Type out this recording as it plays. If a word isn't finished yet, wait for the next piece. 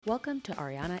Welcome to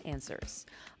Ariana Answers.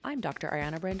 I'm Dr.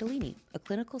 Ariana Brandolini, a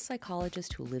clinical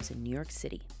psychologist who lives in New York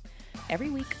City.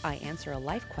 Every week, I answer a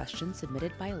life question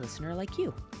submitted by a listener like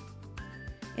you.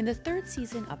 In the third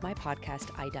season of my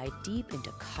podcast, I dive deep into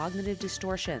cognitive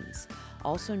distortions,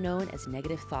 also known as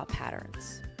negative thought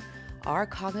patterns. Our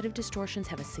cognitive distortions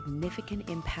have a significant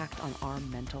impact on our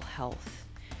mental health.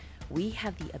 We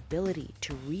have the ability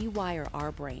to rewire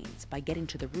our brains by getting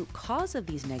to the root cause of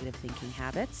these negative thinking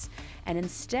habits and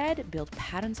instead build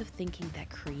patterns of thinking that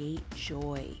create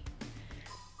joy.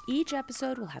 Each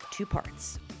episode will have two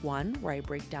parts, one where I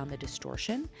break down the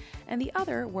distortion and the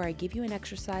other where I give you an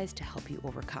exercise to help you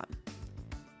overcome.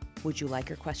 Would you like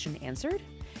your question answered?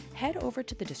 Head over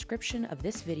to the description of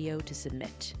this video to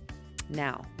submit.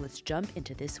 Now, let's jump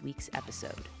into this week's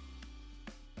episode.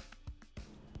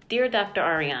 Dear Dr.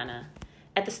 Ariana,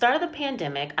 at the start of the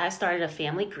pandemic, I started a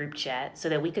family group chat so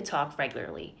that we could talk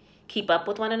regularly, keep up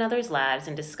with one another's lives,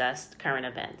 and discuss current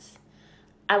events.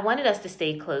 I wanted us to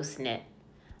stay close-knit.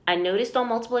 I noticed on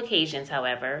multiple occasions,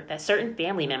 however, that certain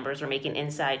family members were making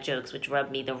inside jokes which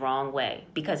rubbed me the wrong way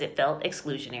because it felt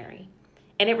exclusionary.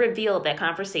 And it revealed that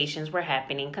conversations were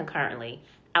happening concurrently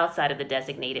outside of the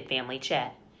designated family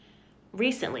chat.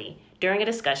 Recently, during a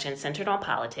discussion centered on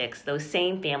politics, those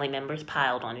same family members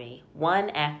piled on me,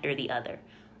 one after the other,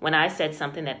 when I said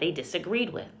something that they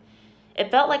disagreed with.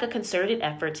 It felt like a concerted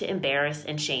effort to embarrass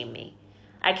and shame me.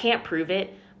 I can't prove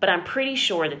it, but I'm pretty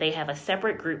sure that they have a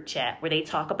separate group chat where they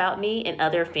talk about me and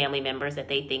other family members that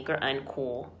they think are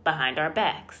uncool behind our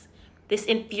backs. This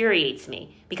infuriates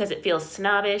me because it feels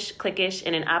snobbish, cliquish,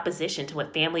 and in opposition to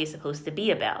what family is supposed to be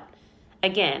about.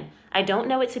 Again, I don't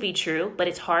know it to be true, but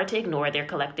it's hard to ignore their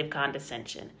collective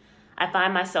condescension. I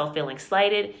find myself feeling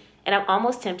slighted, and I'm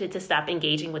almost tempted to stop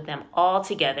engaging with them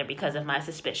altogether because of my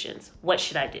suspicions. What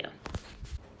should I do?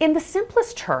 In the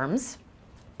simplest terms,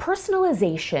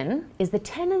 personalization is the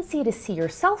tendency to see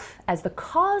yourself as the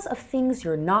cause of things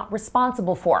you're not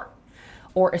responsible for,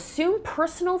 or assume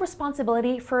personal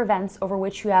responsibility for events over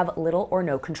which you have little or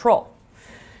no control.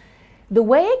 The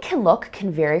way it can look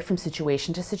can vary from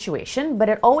situation to situation, but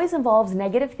it always involves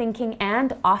negative thinking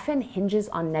and often hinges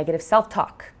on negative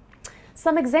self-talk.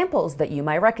 Some examples that you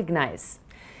might recognize: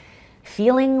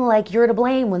 feeling like you're to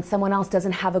blame when someone else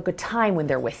doesn't have a good time when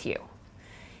they're with you.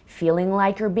 Feeling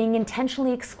like you're being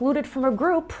intentionally excluded from a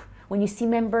group when you see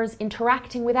members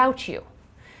interacting without you.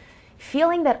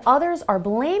 Feeling that others are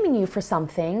blaming you for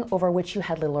something over which you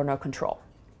had little or no control.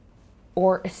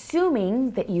 Or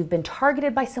assuming that you've been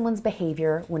targeted by someone's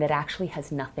behavior when it actually has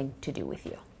nothing to do with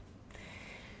you.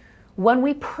 When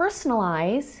we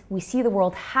personalize, we see the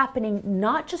world happening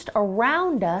not just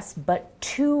around us, but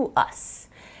to us.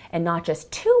 And not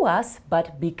just to us,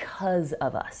 but because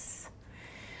of us.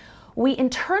 We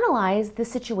internalize the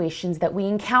situations that we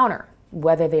encounter,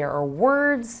 whether they are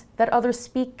words that others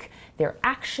speak, their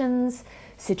actions,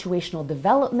 situational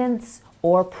developments,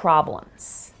 or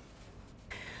problems.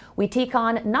 We take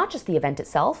on not just the event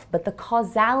itself, but the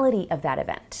causality of that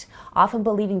event, often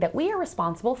believing that we are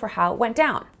responsible for how it went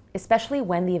down, especially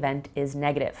when the event is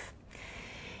negative.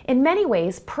 In many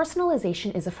ways,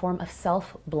 personalization is a form of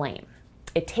self-blame.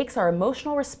 It takes our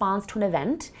emotional response to an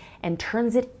event and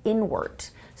turns it inward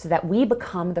so that we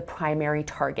become the primary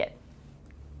target.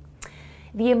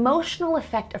 The emotional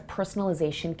effect of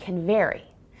personalization can vary,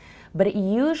 but it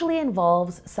usually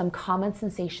involves some common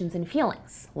sensations and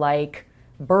feelings like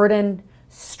burden,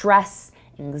 stress,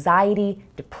 anxiety,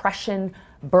 depression,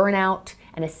 burnout,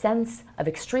 and a sense of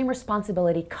extreme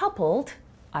responsibility coupled,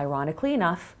 ironically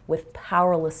enough, with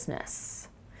powerlessness.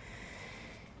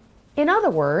 In other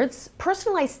words,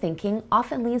 personalized thinking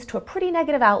often leads to a pretty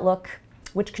negative outlook,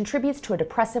 which contributes to a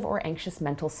depressive or anxious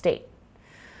mental state.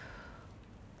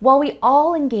 While we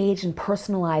all engage in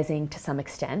personalizing to some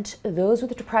extent, those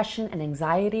with depression and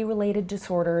anxiety-related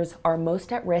disorders are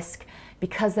most at risk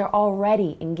because they're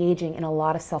already engaging in a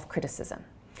lot of self-criticism.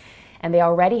 And they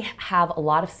already have a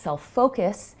lot of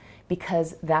self-focus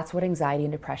because that's what anxiety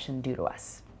and depression do to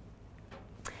us.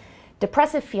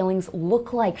 Depressive feelings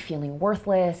look like feeling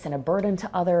worthless and a burden to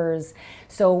others,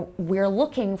 so we're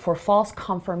looking for false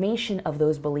confirmation of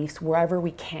those beliefs wherever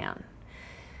we can.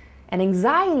 And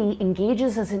anxiety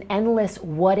engages us in endless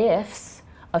what-ifs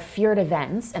of feared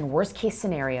events and worst-case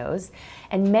scenarios,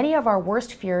 and many of our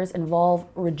worst fears involve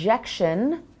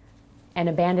rejection and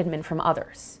abandonment from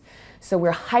others. So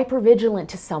we're hypervigilant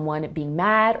to someone being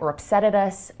mad or upset at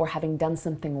us or having done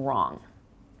something wrong.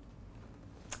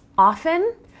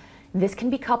 Often, this can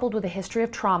be coupled with a history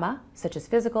of trauma, such as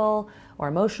physical or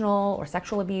emotional or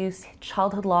sexual abuse,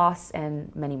 childhood loss,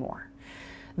 and many more.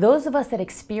 Those of us that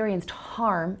experienced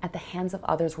harm at the hands of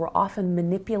others were often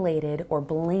manipulated or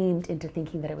blamed into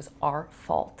thinking that it was our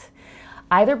fault,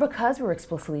 either because we were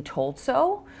explicitly told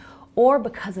so or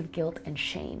because of guilt and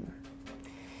shame.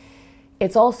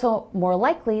 It's also more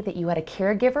likely that you had a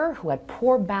caregiver who had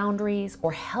poor boundaries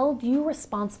or held you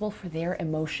responsible for their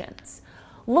emotions.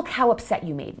 Look how upset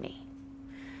you made me.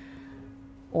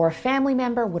 Or a family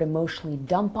member would emotionally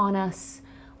dump on us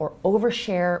or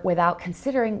overshare without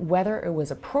considering whether it was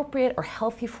appropriate or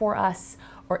healthy for us,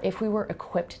 or if we were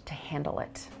equipped to handle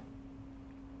it.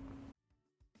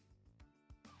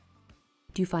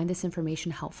 Do you find this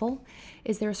information helpful?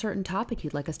 Is there a certain topic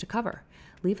you'd like us to cover?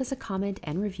 Leave us a comment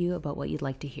and review about what you'd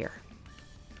like to hear.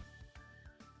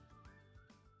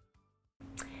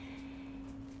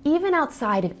 Even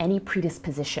outside of any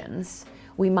predispositions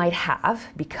we might have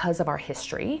because of our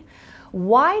history,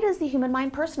 why does the human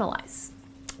mind personalize?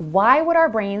 Why would our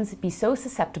brains be so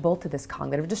susceptible to this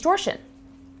cognitive distortion?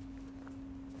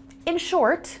 In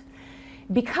short,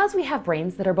 because we have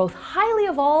brains that are both highly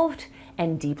evolved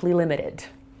and deeply limited.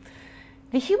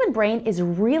 The human brain is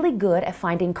really good at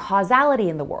finding causality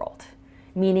in the world,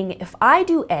 meaning if I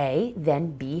do A,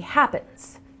 then B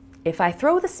happens. If I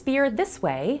throw the spear this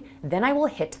way, then I will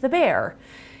hit the bear.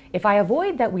 If I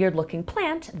avoid that weird-looking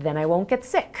plant, then I won't get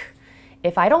sick.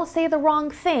 If I don't say the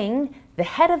wrong thing, the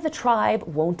head of the tribe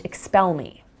won't expel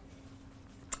me.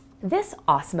 This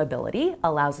awesome ability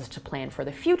allows us to plan for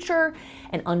the future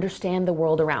and understand the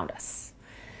world around us.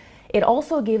 It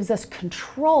also gives us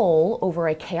control over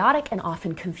a chaotic and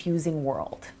often confusing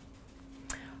world.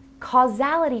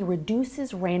 Causality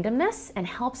reduces randomness and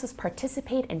helps us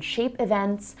participate and shape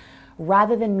events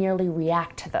rather than merely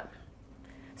react to them.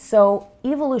 So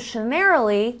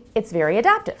evolutionarily, it's very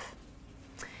adaptive.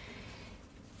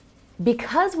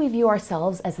 Because we view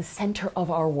ourselves as the center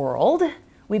of our world,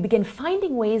 we begin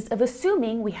finding ways of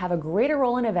assuming we have a greater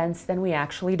role in events than we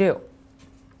actually do.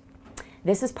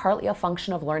 This is partly a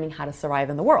function of learning how to survive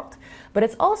in the world, but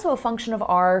it's also a function of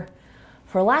our,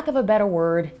 for lack of a better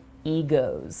word,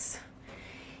 egos.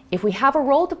 If we have a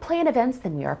role to play in events,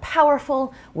 then we are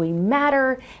powerful, we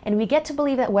matter, and we get to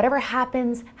believe that whatever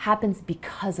happens, happens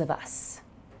because of us.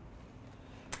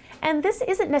 And this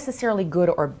isn't necessarily good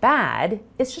or bad,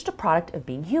 it's just a product of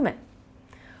being human.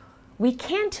 We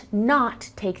can't not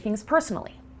take things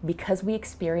personally because we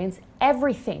experience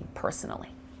everything personally.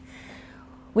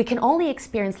 We can only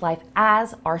experience life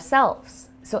as ourselves.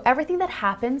 So everything that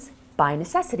happens, by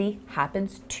necessity,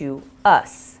 happens to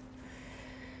us.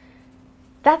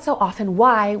 That's so often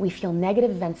why we feel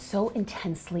negative events so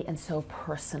intensely and so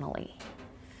personally.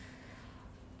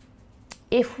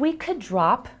 If we could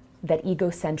drop that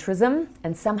egocentrism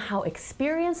and somehow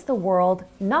experience the world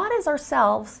not as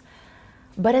ourselves,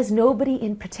 but as nobody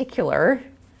in particular,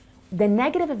 the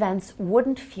negative events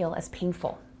wouldn't feel as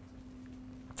painful.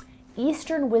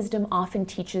 Eastern wisdom often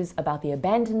teaches about the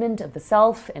abandonment of the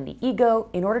self and the ego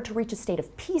in order to reach a state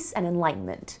of peace and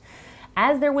enlightenment.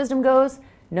 As their wisdom goes,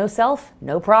 no self,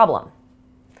 no problem.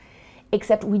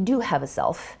 Except we do have a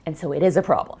self, and so it is a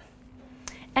problem.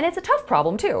 And it's a tough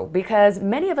problem too, because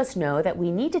many of us know that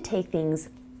we need to take things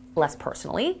less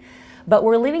personally, but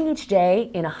we're living each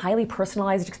day in a highly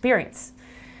personalized experience.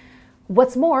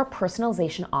 What's more,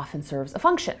 personalization often serves a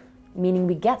function, meaning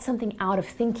we get something out of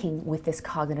thinking with this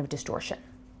cognitive distortion.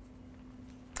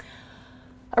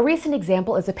 A recent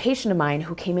example is a patient of mine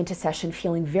who came into session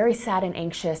feeling very sad and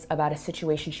anxious about a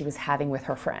situation she was having with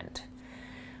her friend.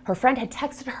 Her friend had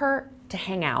texted her to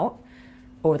hang out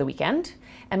over the weekend,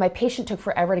 and my patient took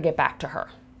forever to get back to her.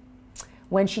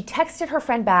 When she texted her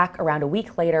friend back around a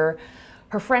week later,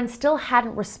 her friend still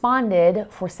hadn't responded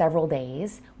for several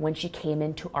days when she came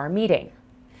into our meeting.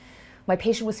 My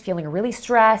patient was feeling really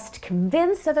stressed,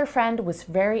 convinced that her friend was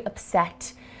very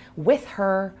upset with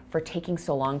her for taking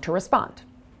so long to respond.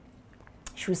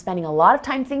 She was spending a lot of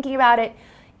time thinking about it,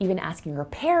 even asking her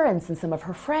parents and some of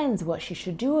her friends what she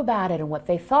should do about it and what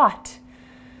they thought.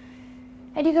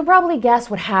 And you can probably guess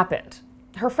what happened.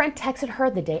 Her friend texted her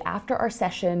the day after our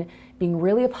session, being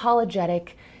really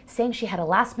apologetic, saying she had a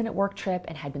last-minute work trip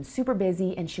and had been super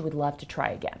busy and she would love to try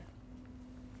again.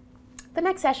 The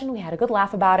next session, we had a good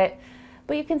laugh about it,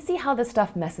 but you can see how this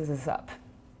stuff messes us up.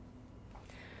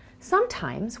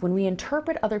 Sometimes, when we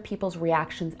interpret other people's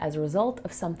reactions as a result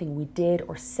of something we did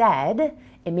or said,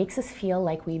 it makes us feel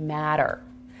like we matter.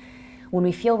 When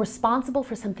we feel responsible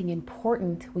for something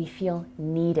important, we feel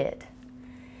needed.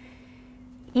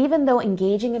 Even though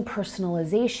engaging in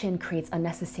personalization creates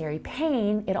unnecessary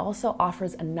pain, it also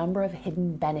offers a number of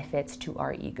hidden benefits to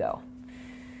our ego.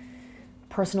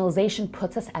 Personalization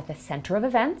puts us at the center of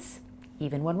events,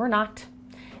 even when we're not,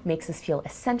 makes us feel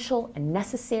essential and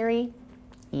necessary,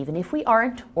 even if we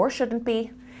aren't or shouldn't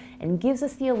be, and gives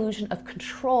us the illusion of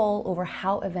control over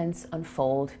how events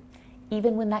unfold,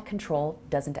 even when that control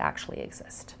doesn't actually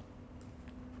exist.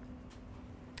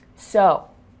 So,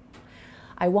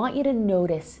 I want you to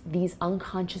notice these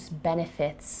unconscious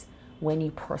benefits when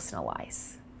you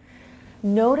personalize.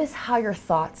 Notice how your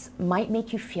thoughts might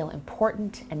make you feel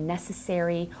important and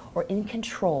necessary or in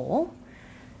control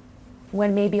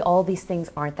when maybe all these things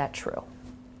aren't that true.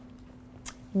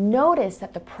 Notice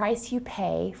that the price you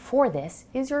pay for this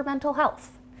is your mental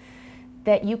health,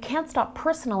 that you can't stop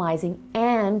personalizing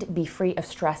and be free of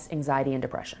stress, anxiety, and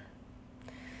depression.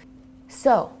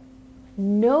 So,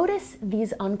 notice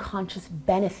these unconscious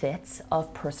benefits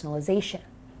of personalization.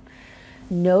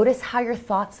 Notice how your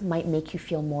thoughts might make you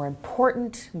feel more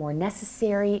important, more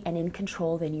necessary, and in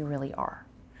control than you really are.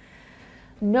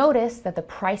 Notice that the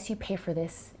price you pay for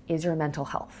this is your mental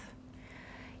health.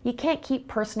 You can't keep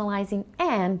personalizing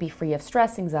and be free of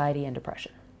stress, anxiety, and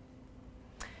depression.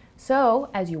 So,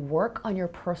 as you work on your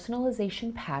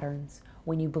personalization patterns,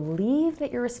 when you believe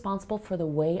that you're responsible for the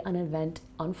way an event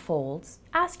unfolds,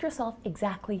 ask yourself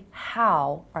exactly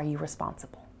how are you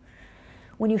responsible?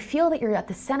 When you feel that you're at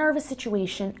the center of a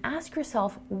situation, ask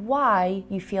yourself why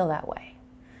you feel that way.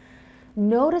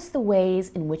 Notice the ways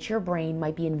in which your brain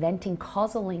might be inventing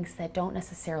causal links that don't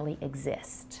necessarily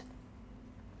exist.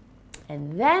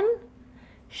 And then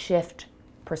shift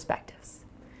perspectives.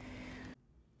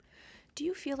 Do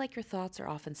you feel like your thoughts are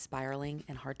often spiraling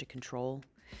and hard to control?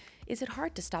 Is it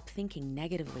hard to stop thinking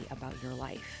negatively about your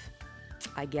life?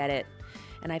 I get it,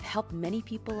 and I've helped many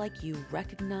people like you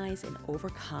recognize and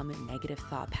overcome negative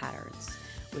thought patterns,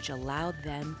 which allow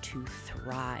them to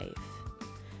thrive.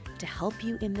 To help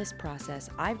you in this process,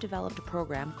 I've developed a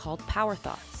program called Power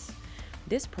Thoughts.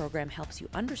 This program helps you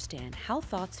understand how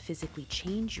thoughts physically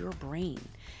change your brain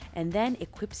and then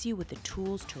equips you with the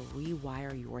tools to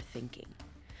rewire your thinking.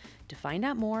 To find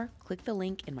out more, click the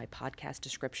link in my podcast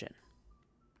description.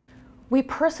 We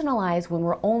personalize when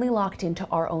we're only locked into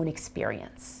our own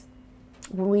experience.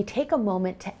 When we take a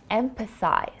moment to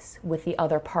empathize with the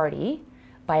other party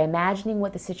by imagining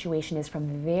what the situation is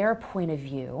from their point of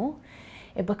view,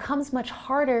 it becomes much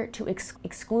harder to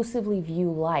exclusively view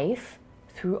life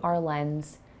through our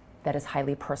lens that is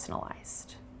highly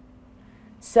personalized.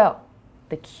 So,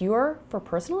 the cure for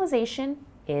personalization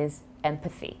is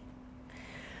empathy.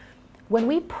 When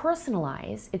we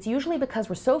personalize, it's usually because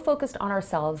we're so focused on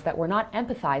ourselves that we're not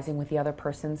empathizing with the other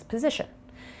person's position.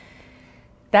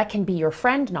 That can be your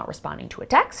friend not responding to a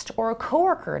text, or a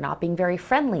coworker not being very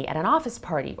friendly at an office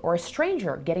party, or a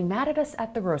stranger getting mad at us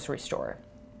at the grocery store.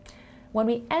 When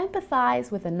we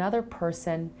empathize with another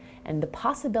person and the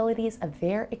possibilities of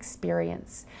their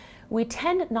experience, we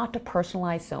tend not to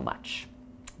personalize so much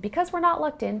because we're not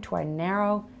locked into our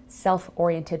narrow,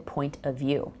 self-oriented point of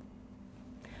view.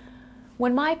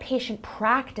 When my patient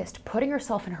practiced putting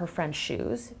herself in her friend's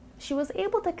shoes, she was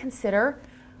able to consider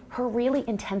her really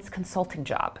intense consulting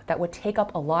job that would take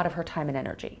up a lot of her time and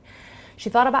energy. She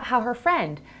thought about how her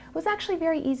friend was actually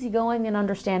very easygoing and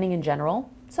understanding in general,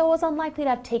 so was unlikely to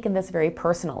have taken this very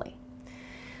personally.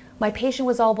 My patient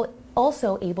was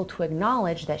also able to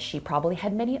acknowledge that she probably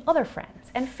had many other friends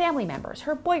and family members,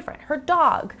 her boyfriend, her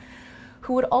dog,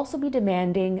 who would also be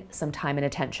demanding some time and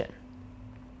attention.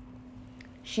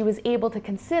 She was able to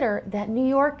consider that New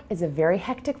York is a very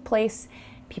hectic place,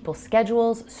 people's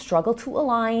schedules struggle to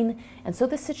align, and so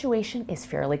this situation is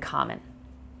fairly common.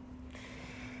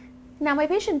 Now, my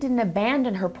patient didn't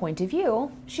abandon her point of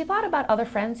view. She thought about other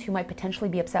friends who might potentially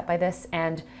be upset by this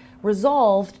and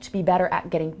resolved to be better at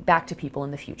getting back to people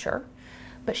in the future.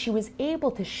 But she was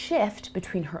able to shift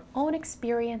between her own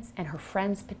experience and her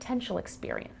friend's potential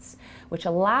experience, which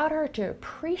allowed her to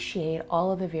appreciate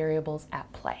all of the variables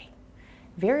at play.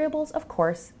 Variables, of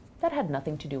course, that had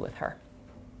nothing to do with her.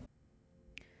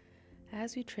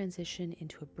 As we transition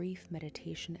into a brief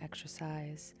meditation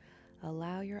exercise,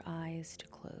 allow your eyes to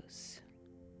close.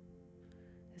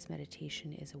 This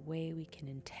meditation is a way we can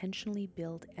intentionally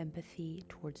build empathy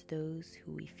towards those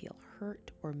who we feel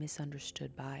hurt or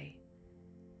misunderstood by.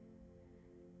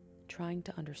 Trying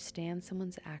to understand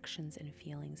someone's actions and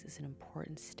feelings is an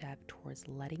important step towards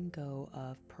letting go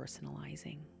of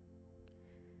personalizing.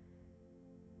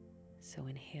 So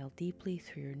inhale deeply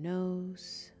through your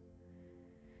nose,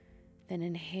 then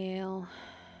inhale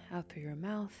out through your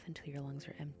mouth until your lungs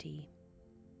are empty.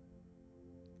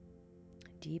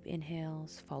 Deep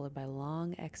inhales followed by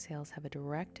long exhales have a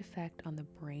direct effect on the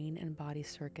brain and body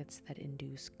circuits that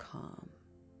induce calm.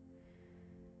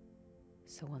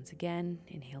 So once again,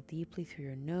 inhale deeply through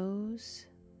your nose,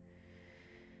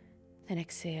 then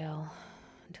exhale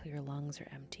until your lungs are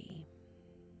empty.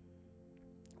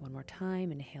 One more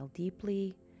time, inhale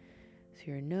deeply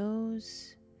through your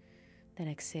nose, then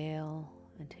exhale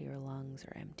until your lungs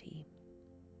are empty.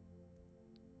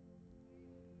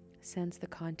 Sense the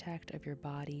contact of your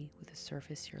body with the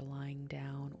surface you're lying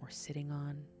down or sitting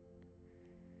on.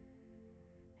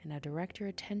 And now direct your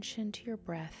attention to your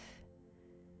breath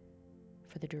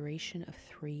for the duration of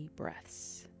 3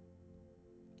 breaths.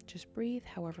 Just breathe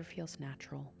however feels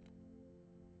natural.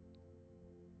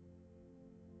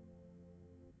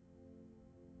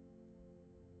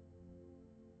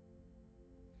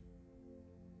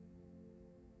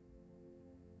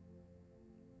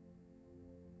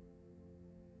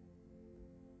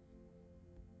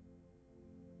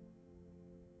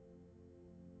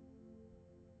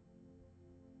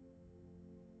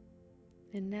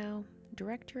 And now,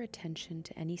 direct your attention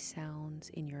to any sounds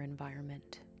in your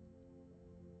environment.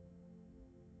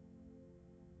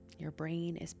 Your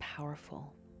brain is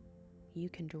powerful. You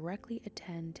can directly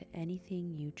attend to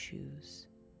anything you choose.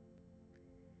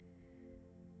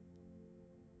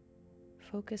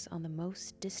 Focus on the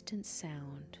most distant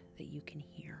sound that you can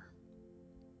hear.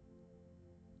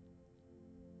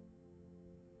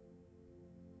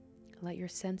 Let your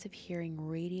sense of hearing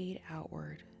radiate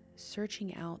outward,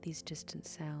 searching out these distant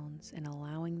sounds and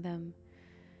allowing them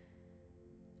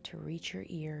to reach your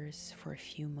ears for a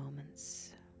few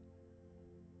moments.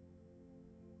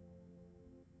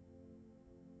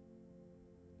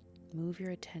 Move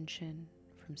your attention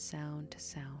from sound to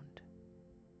sound.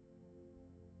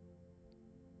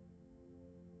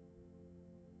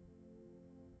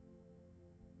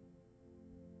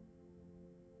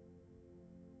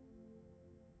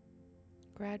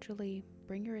 Gradually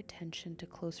bring your attention to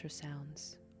closer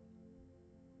sounds,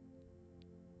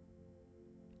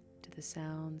 to the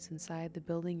sounds inside the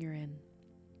building you're in.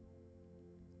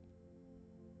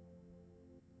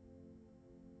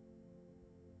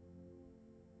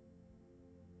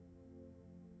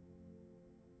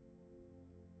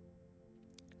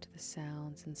 To the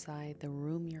sounds inside the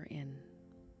room you're in.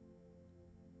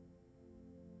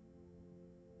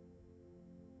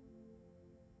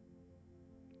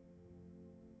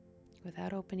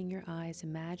 Without opening your eyes,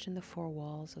 imagine the 4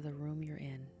 walls of the room you're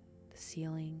in, the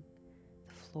ceiling,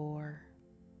 the floor,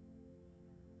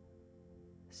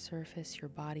 the surface your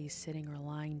body is sitting or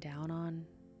lying down on.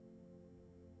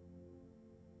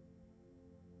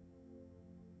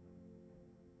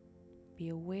 Be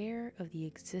aware of the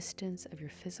existence of your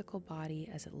physical body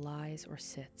as it lies or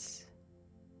sits.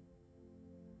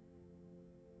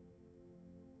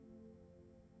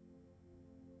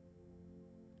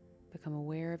 Become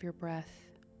aware of your breath,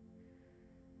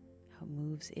 how it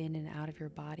moves in and out of your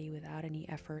body without any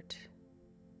effort.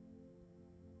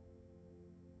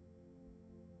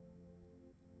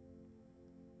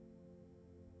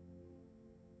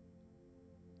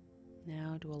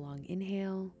 Now do a long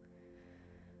inhale,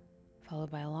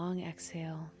 followed by a long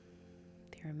exhale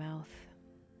through your mouth.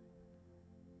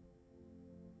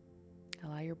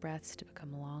 Allow your breaths to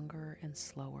become longer and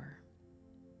slower.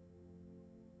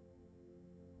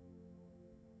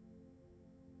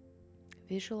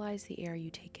 Visualize the air you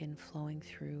take in flowing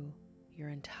through your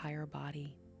entire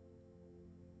body.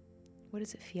 What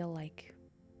does it feel like?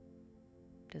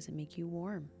 Does it make you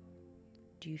warm?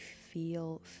 Do you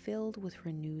feel filled with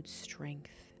renewed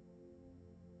strength?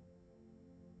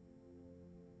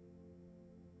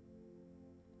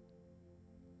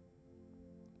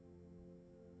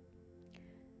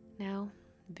 Now,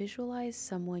 visualize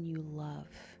someone you love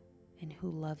and who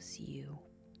loves you.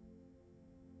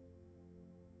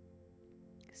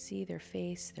 See their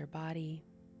face, their body.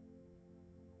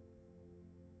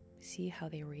 See how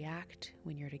they react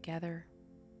when you're together.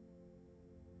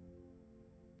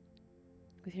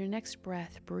 With your next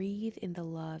breath, breathe in the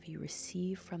love you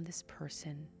receive from this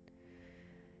person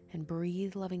and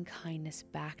breathe loving kindness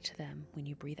back to them when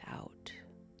you breathe out.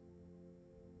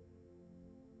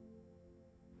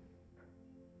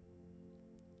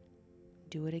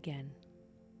 Do it again.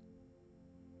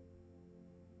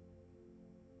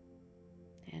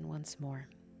 And once more.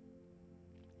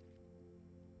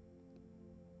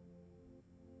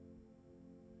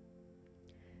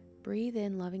 Breathe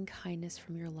in loving kindness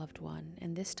from your loved one,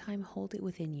 and this time hold it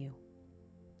within you.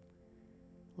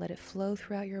 Let it flow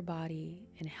throughout your body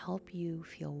and help you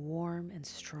feel warm and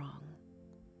strong.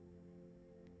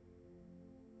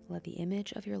 Let the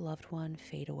image of your loved one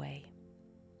fade away.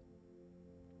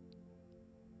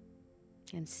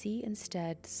 And see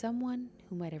instead someone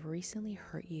who might have recently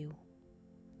hurt you,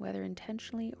 whether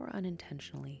intentionally or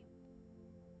unintentionally.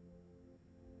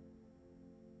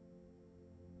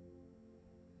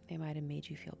 They might have made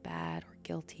you feel bad or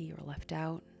guilty or left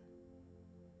out.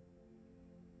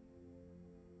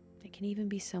 It can even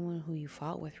be someone who you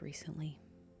fought with recently.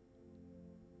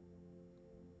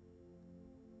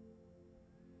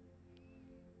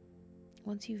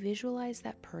 Once you visualize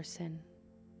that person,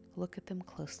 look at them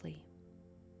closely.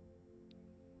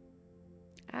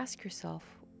 Ask yourself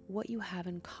what you have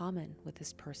in common with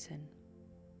this person.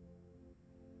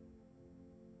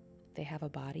 They have a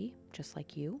body just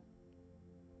like you.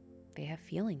 They have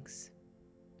feelings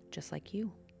just like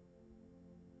you.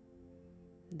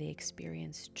 They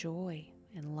experience joy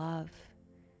and love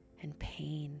and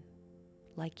pain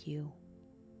like you.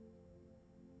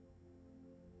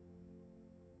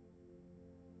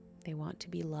 They want to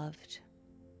be loved.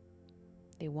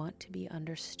 They want to be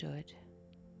understood.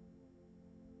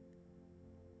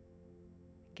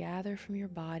 Gather from your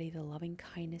body the loving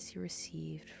kindness you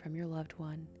received from your loved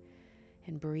one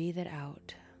and breathe it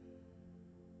out.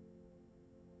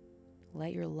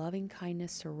 Let your loving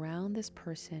kindness surround this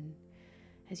person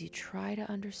as you try to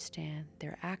understand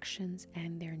their actions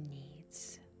and their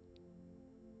needs.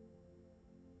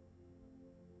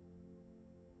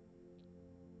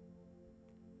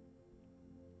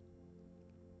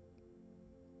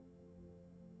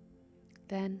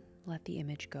 Then let the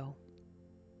image go.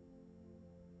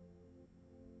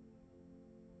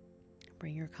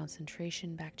 Bring your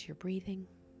concentration back to your breathing.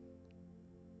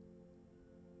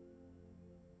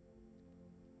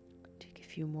 Take a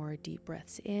few more deep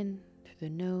breaths in through the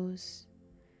nose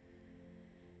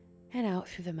and out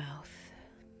through the mouth.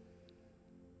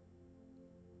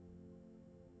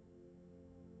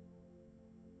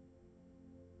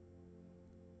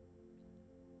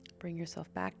 Bring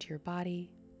yourself back to your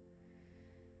body,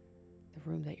 the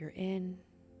room that you're in,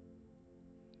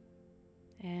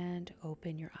 and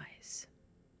open your eyes.